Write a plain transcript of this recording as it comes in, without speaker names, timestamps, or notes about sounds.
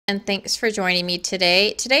And thanks for joining me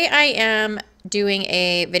today. Today I am doing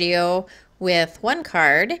a video with one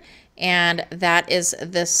card, and that is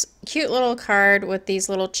this cute little card with these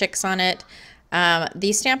little chicks on it.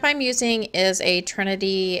 The stamp I'm using is a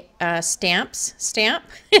Trinity stamp,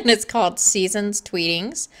 and it's called Seaso'ns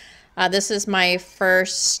Tweetings. This is my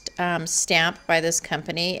first stamp by this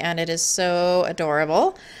company, and it is so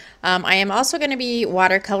adorable. I am also going to be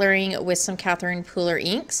watercoloring with some Catherine Pooler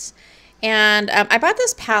inks. And I bought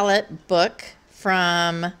this palette book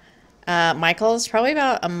from Michael's probably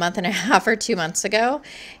about a month and a half or 2 months ago.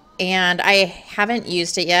 And I haven't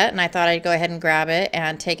used it yet, and I thought I'd go ahead and grab it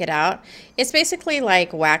and take it out. It's basically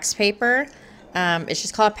like wax paper. It's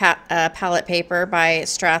just called palette paper by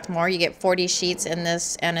Strathmore. You get 40 sheets in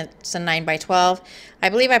this, and it's a 9x12. I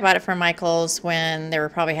believe I bought it from Michael's when they were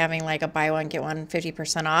probably having like a buy one get one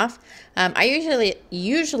 50% off. I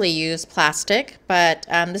usually use plastic, but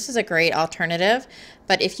this is a great alternative.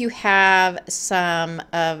 But if you have some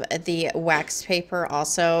of the wax paper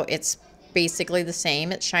also, it's basically the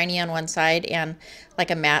same. It's shiny on one side and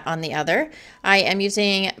like a matte on the other. I am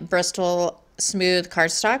using Bristol Smooth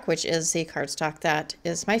cardstock, which is the cardstock that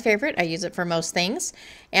is my favorite. I use it for most things.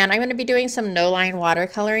 And I'm going to be doing some no-line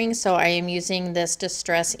watercoloring, so I am using this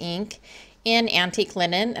Distress ink in antique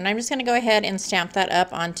linen, and I'm just going to go ahead and stamp that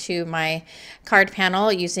up onto my card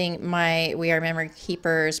panel using my We Are Memory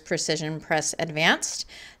Keepers Precision Press Advanced.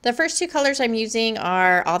 The first two colors I'm using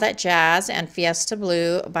are All That Jazz and Fiesta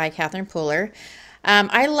Blue by Catherine Pooler.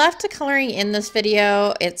 I left the coloring in this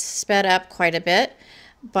video. It's sped up quite a bit,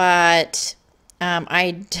 but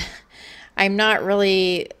I'm not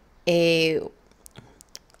really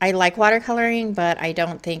I like watercoloring, but I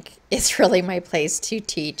don't think it's really my place to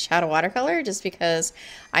teach how to watercolor, just because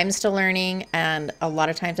I'm still learning, and a lot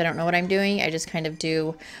of times I don't know what I'm doing. I just kind of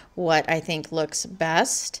do what I think looks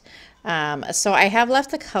best. So I have left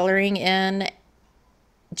the coloring in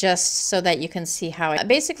just so that you can see how it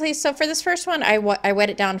basically. So for this first one, I wet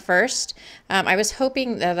it down first. I was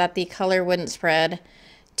hoping that the color wouldn't spread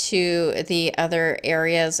to the other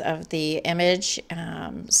areas of the image,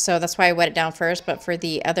 so that's why I wet it down first. But for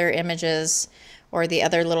the other images or the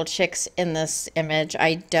other little chicks in this image,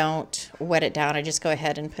 I don't wet it down. I just go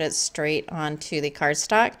ahead and put it straight onto the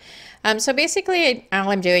cardstock. So basically all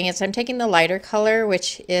I'm doing is I'm taking the lighter color,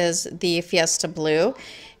 which is the Fiesta Blue,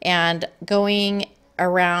 and going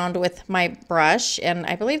around with my brush, and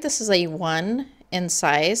I believe this is a 1 in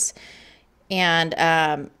size, and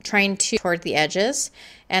trying to toward the edges.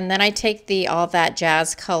 And then I take the All That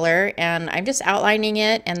Jazz color, and I'm just outlining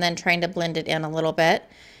it and then trying to blend it in a little bit.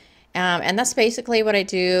 And that's basically what I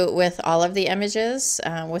do with all of the images,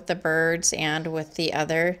 with the birds and with the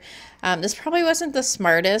other. This probably wasn't the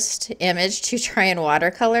smartest image to try and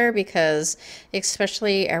watercolor, because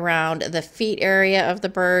especially around the feet area of the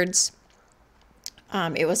birds,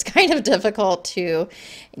 it was kind of difficult to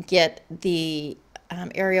get the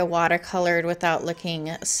area watercolored without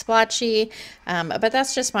looking splotchy, but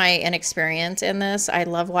that's just my inexperience in this. I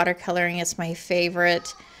love watercoloring. It's my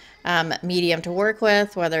favorite medium to work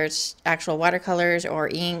with, whether it's actual watercolors or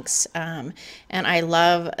inks, and I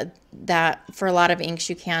love that for a lot of inks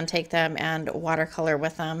you can take them and watercolor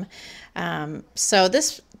with them. So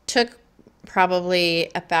this took probably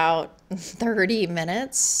about 30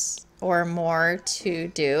 minutes or more to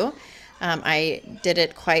do. I did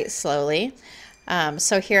it quite slowly.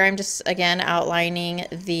 So here I'm just again outlining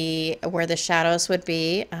where the shadows would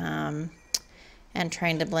be, and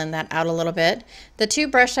trying to blend that out a little bit. The two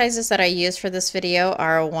brush sizes that I use for this video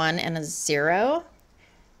are a 1 and a 0,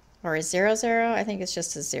 or a 00. I think it's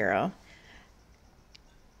just a 0.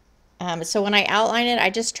 So when I outline it, I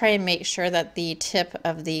just try and make sure that the tip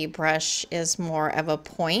of the brush is more of a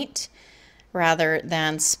point rather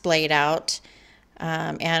than splayed out.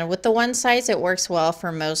 And with the 1 size, it works well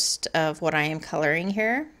for most of what I am coloring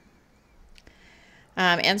here.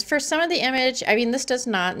 And for some of the image, I mean, this does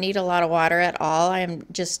not need a lot of water at all. I'm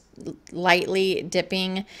just lightly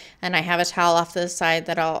dipping, and I have a towel off to the side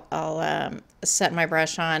that I'll set my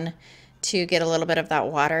brush on to get a little bit of that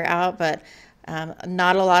water out, but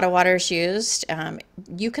not a lot of water is used.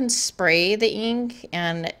 You can spray the ink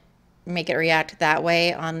and make it react that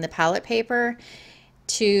way on the palette paper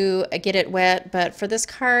to get it wet, but for this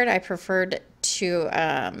card I preferred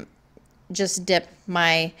to just dip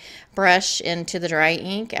my brush into the dry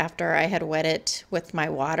ink after I had wet it with my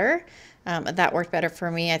water. That worked better for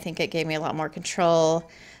me. I think it gave me a lot more control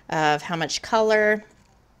of how much color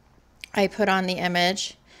I put on the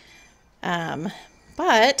image.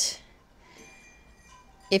 But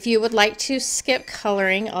if you would like to skip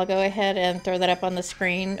coloring, I'll go ahead and throw that up on the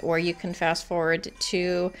screen, or you can fast forward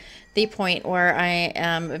to the point where I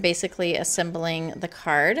am basically assembling the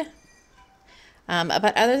card.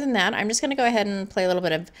 But other than that, I'm just going to go ahead and play a little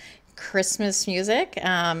bit of Christmas music.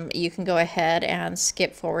 You can go ahead and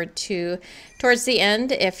skip forward to towards the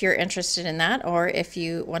end if you're interested in that, or if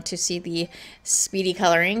you want to see the speedy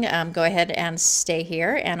coloring, go ahead and stay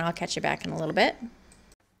here, and I'll catch you back in a little bit.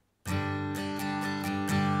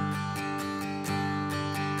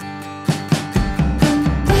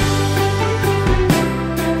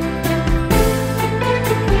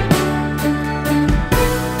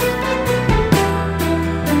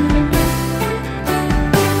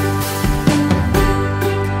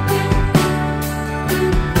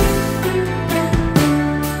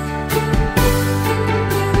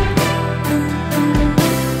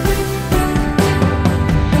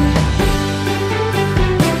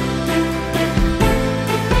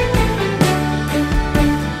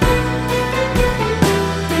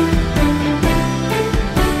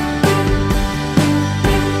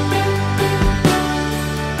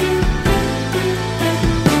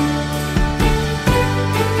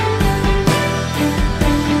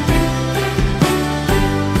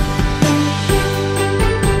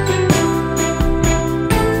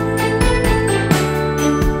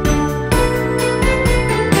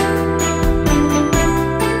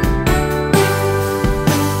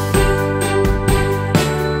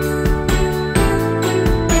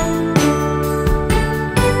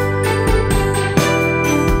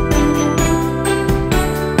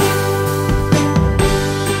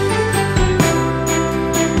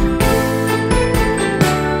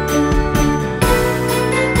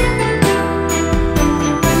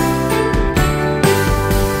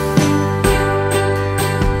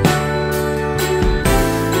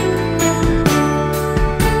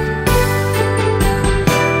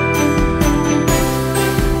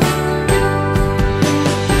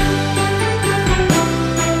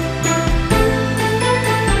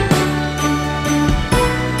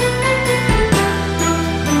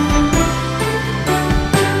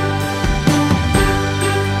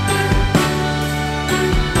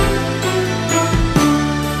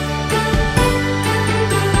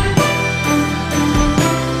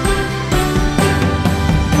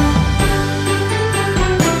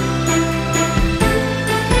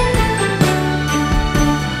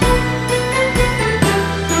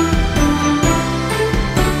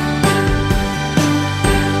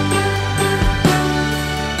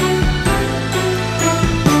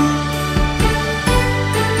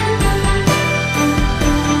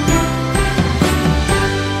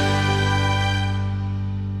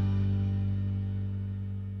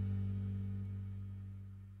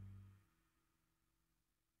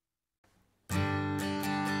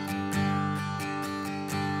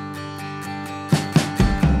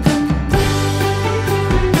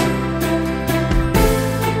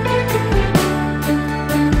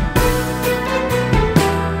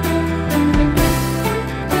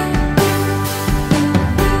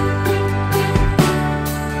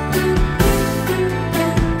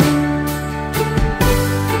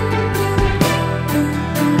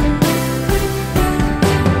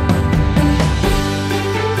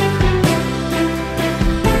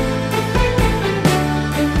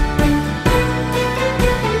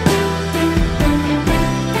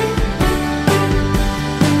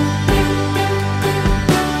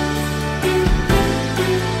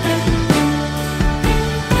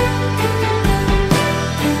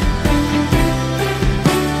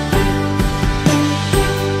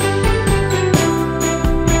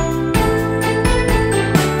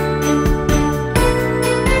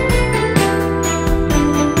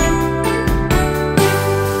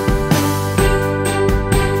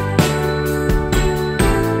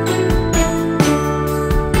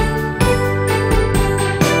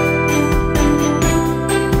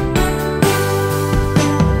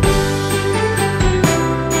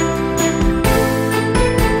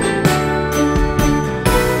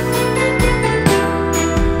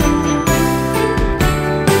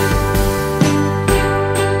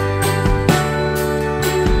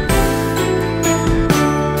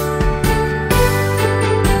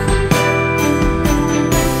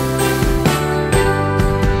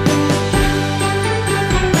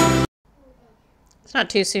 It's not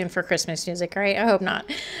too soon for Christmas music, right? I hope not.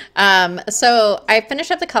 So I finished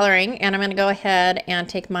up the coloring, and I'm going to go ahead and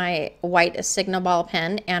take my white Signal Ball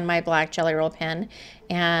pen and my black Jelly Roll pen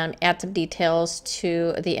and add some details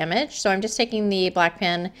to the image. So I'm just taking the black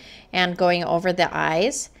pen and going over the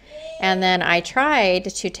eyes. And then I tried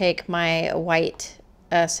to take my white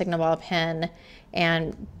Signal Ball pen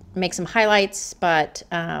and make some highlights, but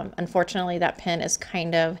unfortunately that pen is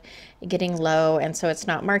kind of getting low, and so it's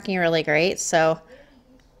not marking really great. So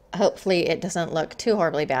hopefully it doesn't look too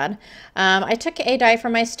horribly bad. I took a die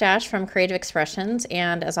from my stash from Creative Expressions,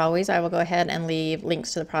 and as always, I will go ahead and leave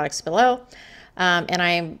links to the products below. And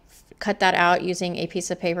I cut that out using a piece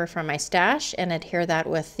of paper from my stash and adhere that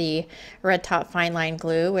with the red top fine line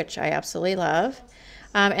glue, which I absolutely love.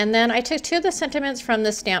 And then I took two of the sentiments from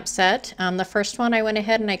the stamp set. The first one, I went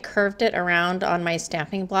ahead and I curved it around on my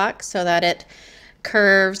stamping block so that it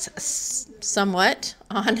curves somewhat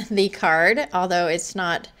on the card, although it's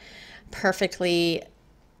not perfectly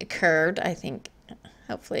curved. I think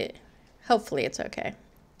hopefully it's okay.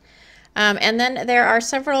 And then there are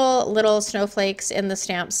several little snowflakes in the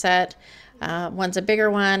stamp set. One's a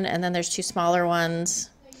bigger one, and then there's two smaller ones.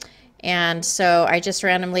 And so I just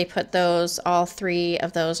randomly put those, all three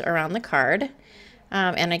of those, around the card.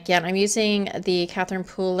 And again, I'm using the Catherine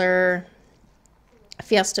Pooler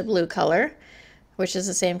Fiesta Blue color, which is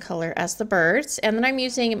the same color as the birds. And then I'm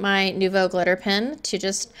using my Nouveau glitter pen to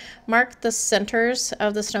just mark the centers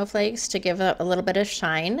of the snowflakes to give it a little bit of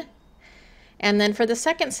shine. And then for the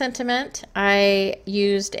second sentiment, I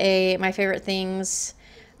used My Favorite Things,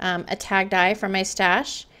 a tag die from my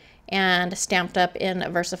stash, and stamped up in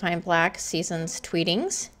VersaFine Black Seaso'ns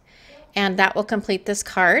Tweetings. And that will complete this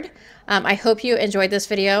card. I hope you enjoyed this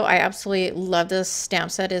video. I absolutely love this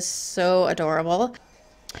stamp set. It's so adorable.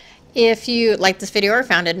 If you liked this video or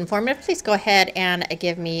found it informative, please go ahead and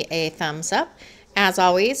give me a thumbs up. As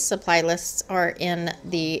always, supply lists are in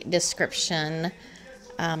the description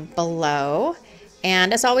below.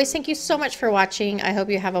 And as always, thank you so much for watching. I hope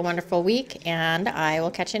you have a wonderful week, and I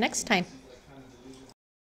will catch you next time.